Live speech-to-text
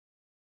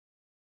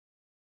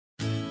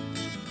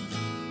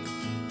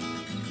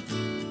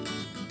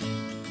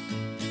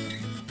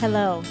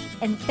Hello,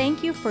 and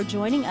thank you for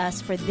joining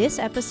us for this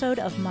episode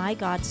of My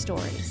God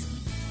Stories.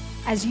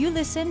 As you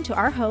listen to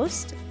our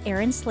host,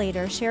 Aaron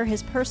Slater, share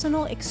his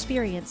personal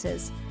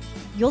experiences,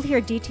 you'll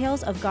hear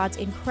details of God's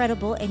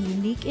incredible and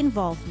unique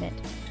involvement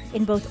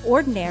in both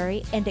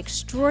ordinary and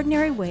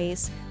extraordinary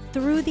ways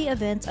through the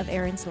events of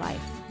Aaron's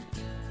life,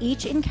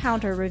 each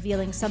encounter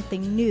revealing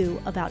something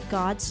new about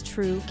God's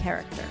true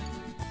character.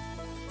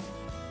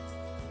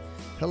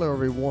 Hello,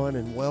 everyone,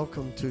 and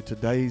welcome to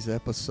today's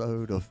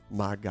episode of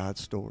My God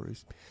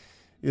Stories.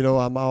 You know,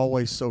 I'm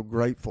always so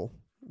grateful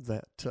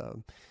that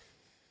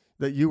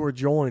you are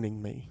joining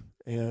me.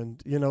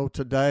 And, you know,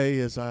 today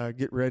as I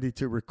get ready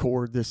to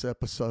record this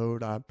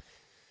episode,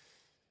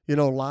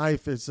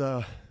 life is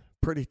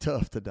pretty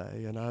tough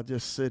today. And I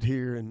just sit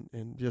here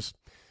and just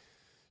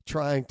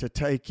trying to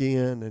take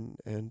in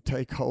and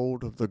take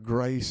hold of the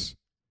grace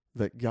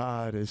that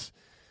God has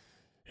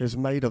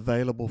made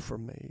available for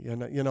me.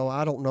 And, you know,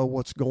 I don't know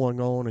what's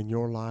going on in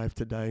your life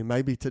today.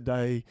 Maybe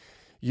today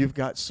you've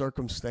got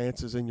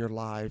circumstances in your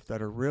life that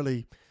are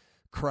really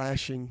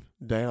crashing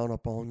down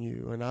upon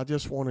you. And I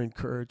just want to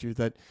encourage you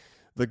that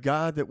the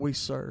God that we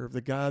serve,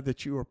 the God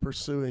that you are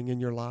pursuing in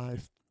your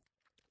life,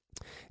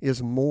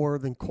 is more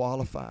than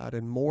qualified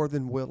and more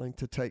than willing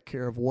to take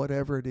care of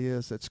whatever it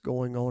is that's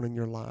going on in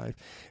your life.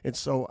 And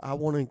so I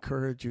want to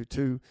encourage you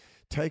to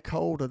take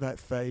hold of that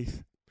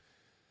faith.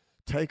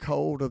 Take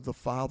hold of the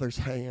Father's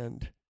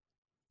hand,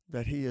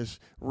 that He is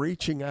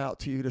reaching out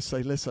to you to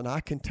say, listen,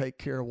 I can take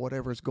care of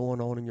whatever's going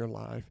on in your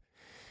life.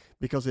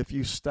 Because if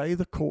you stay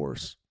the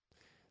course,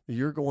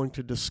 you're going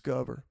to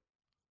discover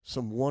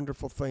some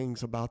wonderful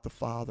things about the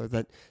Father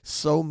that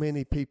so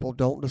many people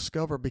don't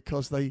discover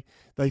because they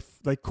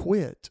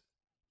quit.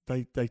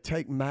 They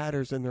take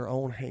matters in their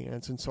own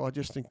hands. And so I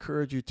just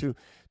encourage you to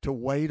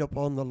wait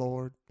upon the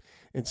Lord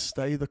and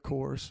stay the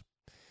course.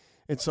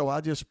 And so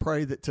I just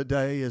pray that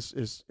today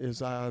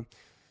as I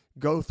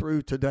go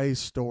through today's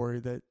story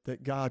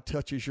that God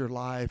touches your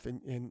life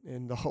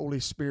and the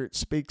Holy Spirit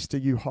speaks to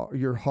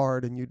your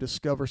heart and you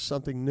discover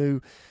something new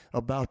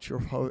about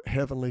your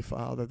Heavenly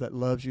Father that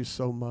loves you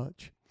so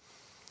much.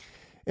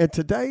 And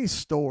today's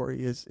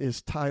story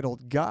is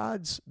titled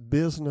God's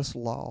Business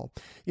Law.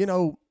 You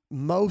know,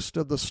 most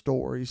of the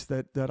stories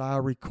that I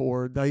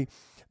record,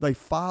 they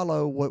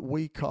follow what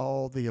we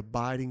call the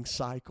abiding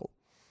cycle.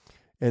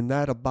 And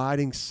that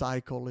abiding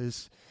cycle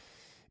is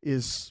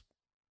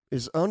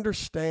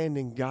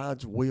understanding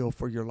God's will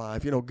for your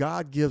life. You know,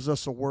 God gives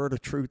us a word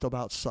of truth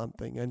about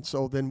something. And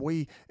so then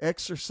we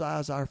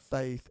exercise our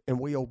faith and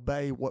we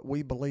obey what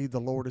we believe the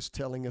Lord is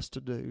telling us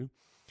to do.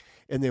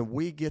 And then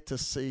we get to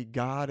see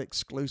God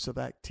exclusive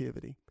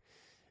activity.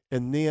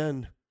 And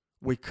then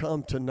we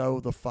come to know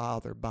the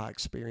Father by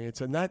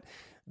experience. And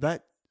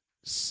that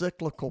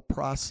cyclical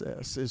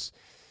process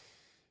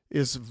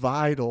is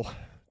vital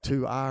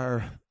to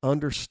our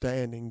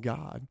understanding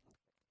God.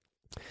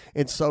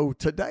 And so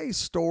today's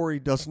story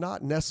does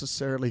not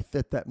necessarily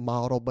fit that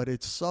model, but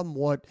it's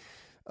somewhat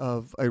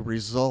of a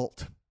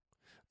result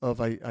of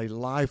a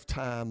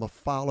lifetime of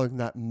following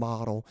that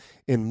model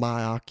in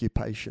my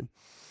occupation.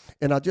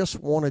 And I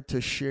just wanted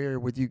to share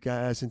with you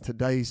guys in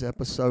today's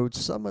episode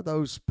some of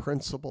those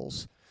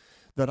principles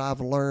that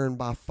I've learned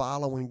by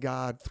following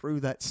God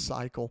through that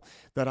cycle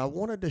that I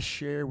wanted to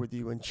share with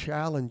you and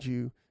challenge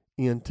you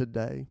in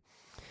today.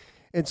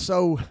 And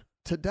so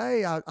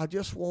today I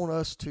just want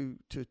us to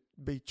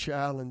be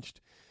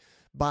challenged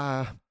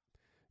by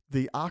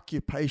the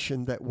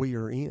occupation that we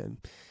are in.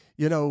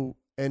 You know,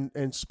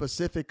 and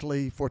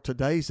specifically for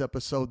today's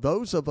episode,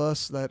 those of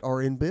us that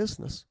are in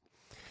business.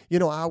 You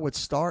know, I would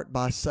start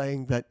by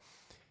saying that,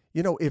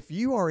 you know, if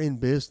you are in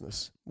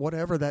business,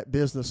 whatever that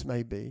business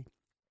may be,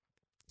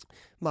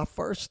 my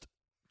first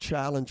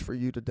challenge for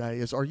you today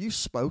is, are you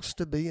supposed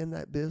to be in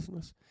that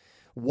business?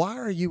 Why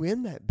are you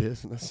in that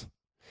business?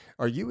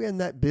 Are you in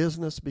that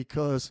business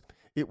because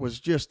it was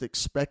just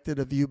expected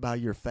of you by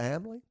your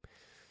family?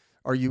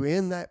 Are you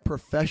in that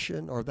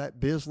profession or that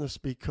business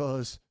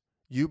because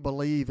you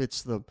believe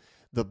it's the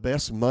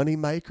best money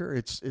maker?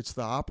 It's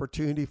the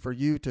opportunity for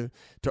you to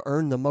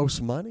earn the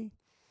most money?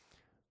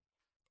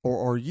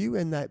 Or are you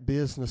in that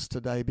business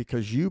today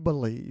because you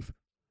believe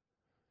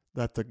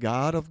that the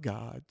God of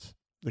gods,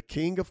 the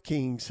King of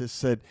kings, has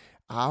said,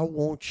 I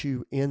want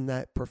you in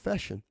that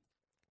profession?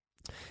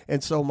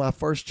 And so my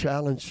first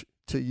challenge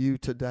to you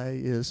today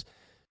is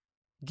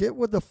get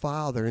with the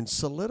Father and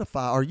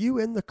solidify. Are you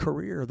in the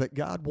career that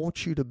God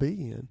wants you to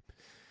be in?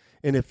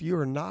 And if you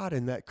are not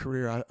in that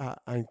career, I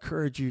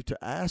encourage you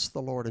to ask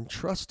the Lord and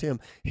trust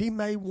Him. He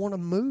may want to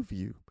move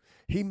you.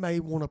 He may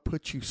want to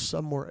put you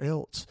somewhere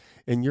else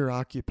in your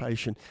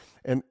occupation.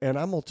 And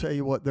I'm going to tell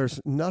you what, there's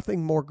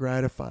nothing more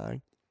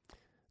gratifying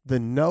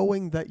than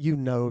knowing that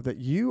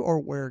you are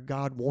where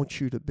God wants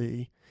you to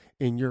be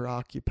in your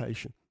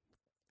occupation.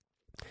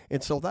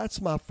 And so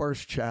that's my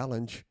first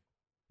challenge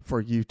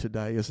for you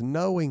today, is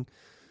knowing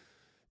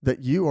that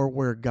you are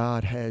where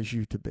God has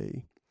you to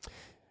be.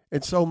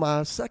 And so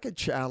my second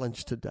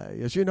challenge today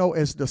is,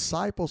 as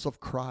disciples of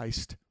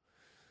Christ,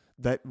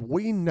 that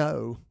we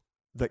know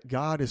that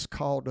God has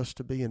called us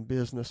to be in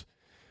business,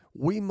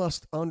 we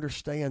must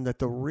understand that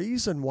the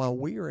reason why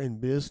we are in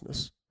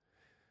business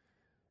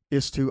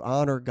is to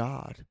honor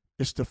God,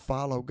 is to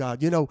follow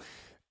God.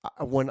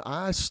 When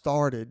I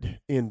started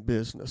in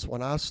business,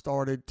 when I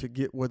started to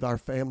get with our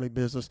family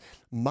business,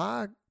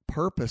 my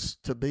purpose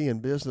to be in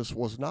business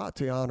was not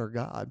to honor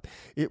God.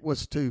 It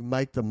was to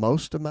make the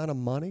most amount of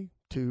money,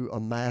 to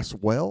amass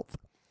wealth,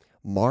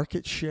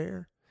 market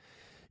share.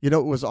 It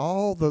was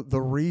all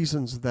the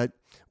reasons that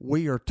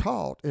we are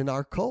taught in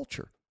our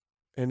culture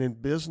and in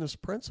business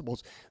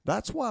principles.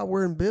 That's why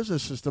we're in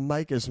business, is to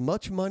make as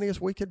much money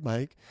as we could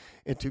make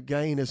and to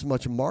gain as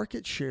much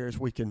market share as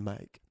we can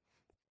make.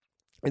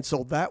 And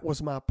so that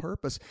was my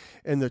purpose.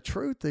 And the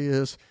truth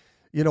is,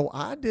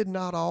 I did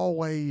not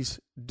always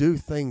do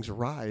things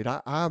right.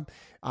 I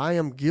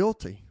am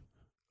guilty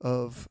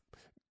of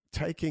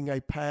taking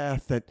a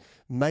path that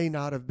may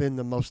not have been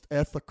the most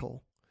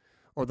ethical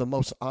or the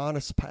most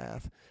honest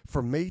path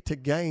for me to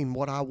gain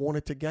what I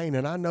wanted to gain.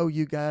 And I know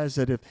you guys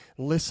that have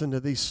listened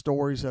to these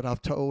stories that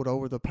I've told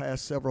over the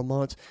past several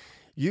months,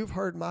 you've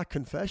heard my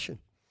confession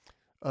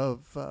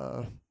of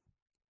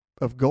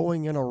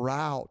going in a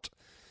route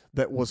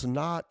that was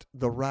not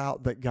the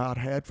route that God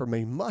had for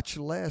me, much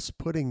less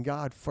putting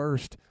God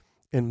first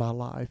in my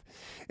life.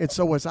 And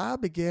so as I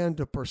began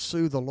to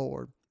pursue the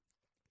Lord,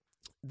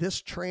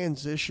 this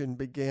transition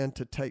began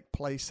to take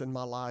place in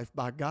my life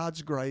by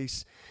God's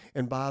grace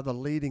and by the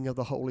leading of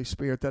the Holy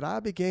Spirit, that I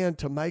began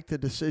to make the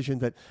decision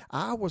that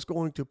I was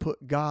going to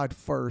put God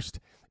first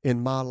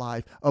in my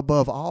life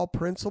above all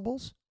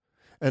principles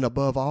and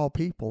above all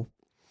people.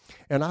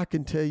 And I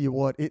can tell you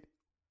what,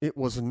 it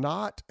was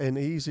not an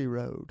easy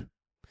road.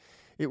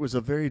 It was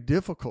a very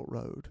difficult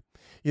road.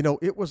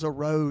 It was a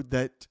road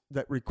that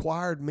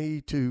required me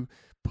to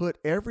put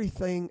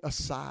everything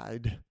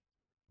aside,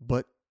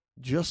 but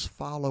just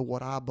follow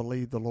what I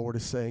believe the Lord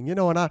is saying.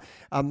 And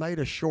I made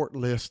a short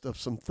list of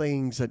some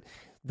things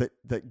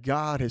that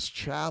God has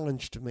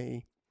challenged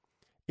me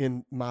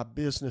in my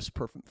business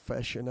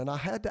profession. And I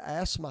had to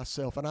ask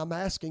myself, and I'm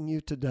asking you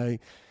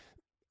today,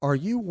 are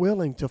you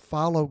willing to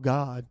follow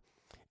God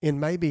in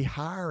maybe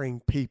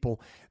hiring people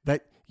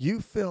that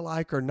you feel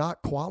like are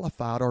not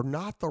qualified or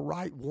not the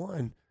right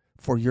one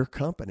for your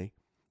company?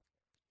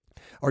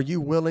 Are you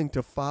willing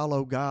to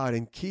follow God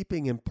in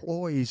keeping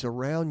employees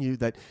around you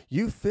that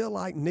you feel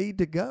like need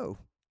to go?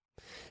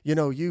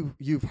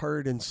 You've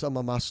heard in some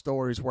of my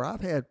stories where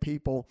I've had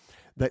people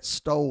that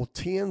stole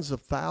tens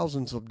of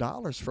thousands of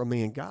dollars from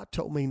me, and God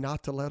told me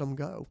not to let them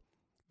go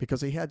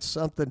because he had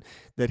something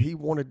that he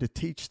wanted to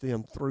teach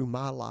them through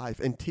my life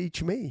and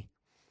teach me.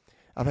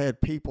 I've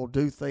had people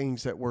do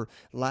things that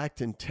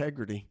lacked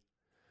integrity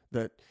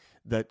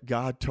that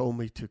God told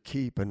me to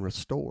keep and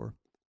restore.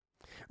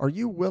 Are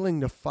you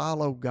willing to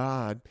follow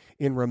God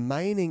in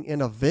remaining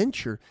in a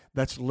venture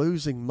that's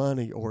losing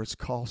money or is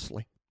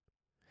costly?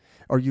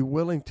 Are you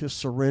willing to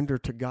surrender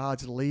to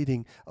God's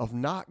leading of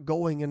not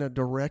going in a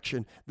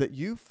direction that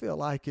you feel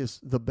like is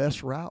the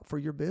best route for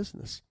your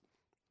business?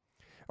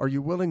 Are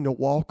you willing to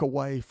walk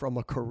away from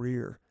a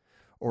career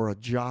or a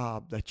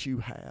job that you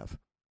have,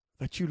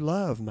 that you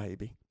love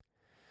maybe,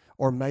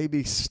 or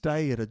maybe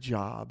stay at a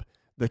job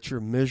that you're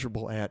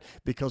miserable at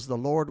because the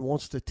Lord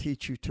wants to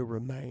teach you to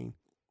remain,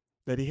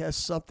 that he has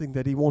something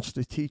that he wants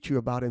to teach you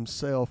about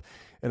himself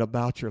and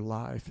about your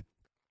life?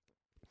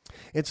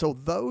 And so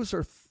those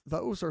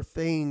are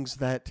things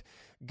that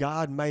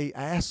God may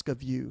ask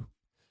of you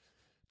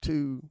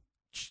to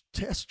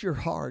test your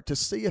heart, to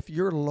see if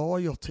your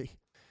loyalty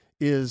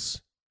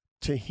is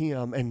to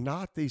him and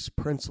not these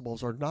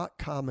principles or not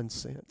common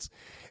sense.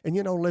 And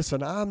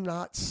listen, I'm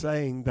not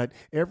saying that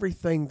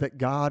everything that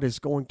God is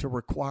going to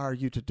require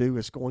you to do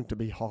is going to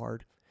be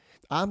hard.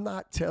 I'm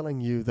not telling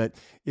you that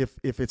if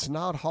it's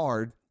not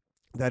hard,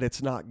 that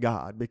it's not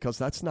God, because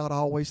that's not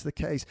always the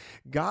case.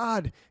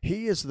 God,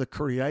 he is the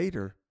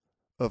creator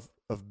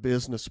of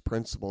business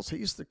principles.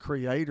 He's the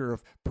creator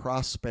of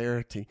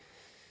prosperity.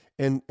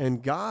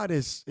 And God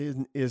is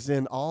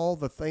in all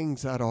the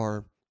things that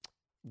are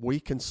we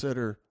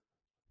consider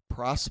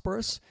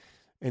prosperous,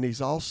 and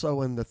he's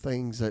also in the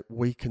things that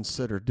we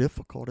consider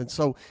difficult. And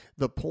so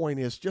the point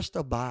is, just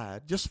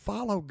abide, just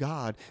follow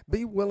God.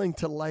 Be willing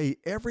to lay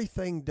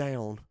everything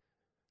down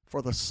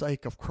for the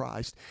sake of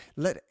Christ.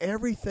 Let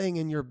everything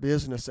in your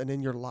business and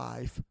in your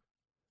life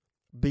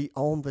be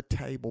on the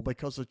table,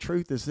 because the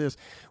truth is this: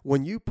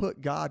 when you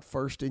put God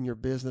first in your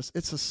business,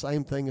 it's the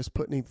same thing as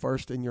putting him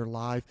first in your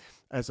life,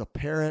 as a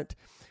parent,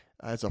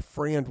 as a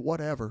friend,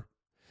 whatever.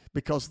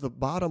 Because the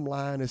bottom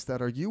line is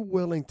that, are you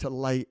willing to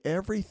lay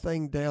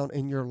everything down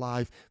in your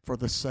life for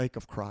the sake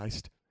of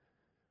Christ?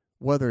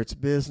 Whether it's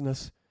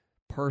business,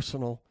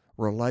 personal,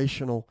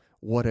 relational,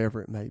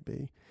 whatever it may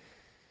be.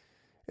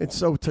 And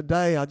so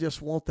today I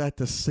just want that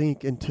to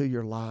sink into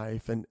your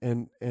life, and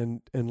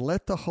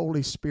let the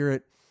Holy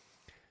Spirit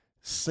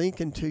sink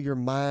into your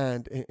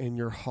mind and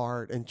your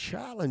heart and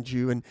challenge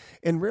you,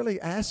 and really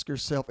ask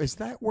yourself, is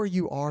that where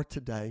you are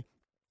today?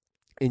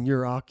 In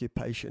your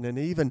occupation and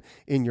even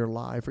in your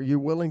life, are you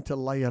willing to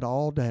lay it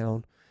all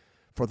down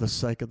for the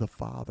sake of the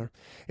Father.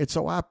 And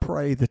so I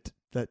pray that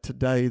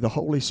today the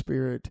Holy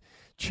Spirit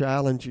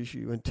challenges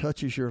you and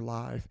touches your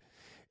life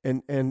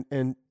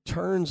and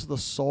turns the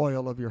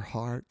soil of your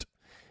heart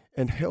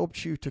and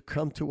helps you to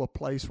come to a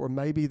place where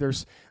maybe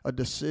there's a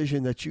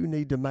decision that you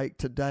need to make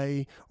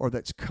today or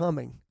that's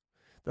coming,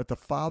 that the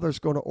Father's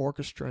going to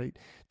orchestrate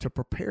to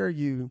prepare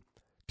you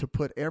to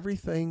put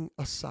everything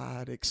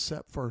aside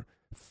except for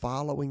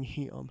following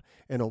Him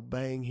and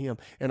obeying Him.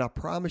 And I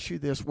promise you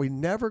this, we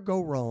never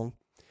go wrong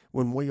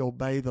when we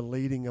obey the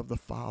leading of the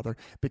Father,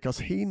 because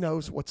He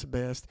knows what's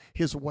best.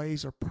 His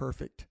ways are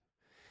perfect.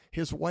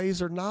 His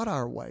ways are not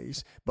our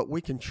ways, but we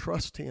can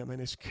trust Him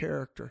and His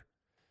character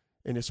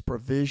and His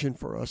provision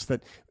for us,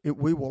 that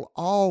we will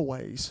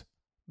always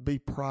be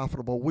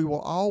profitable. We will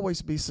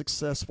always be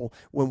successful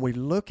when we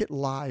look at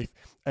life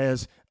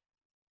as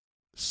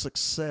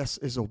success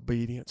is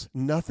obedience,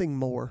 nothing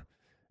more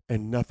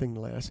and nothing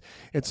less.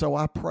 And so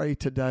I pray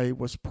today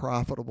was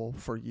profitable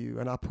for you.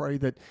 And I pray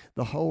that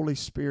the Holy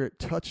Spirit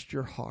touched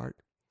your heart,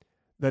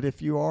 that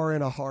if you are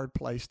in a hard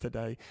place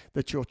today,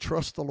 that you'll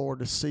trust the Lord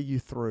to see you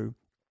through,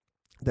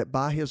 that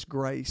by His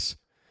grace,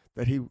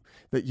 that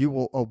you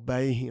will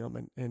obey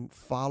Him and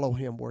follow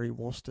Him where He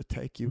wants to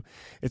take you.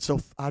 And so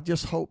I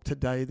just hope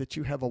today that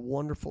you have a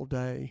wonderful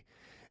day.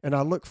 And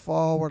I look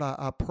forward,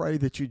 I pray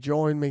that you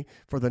join me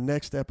for the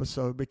next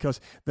episode, because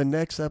the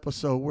next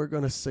episode we're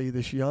going to see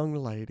this young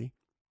lady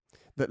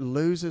that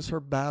loses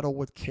her battle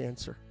with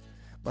cancer,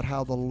 but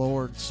how the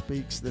Lord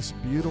speaks this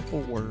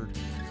beautiful word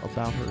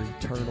about her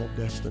eternal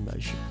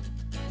destination.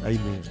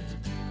 Amen.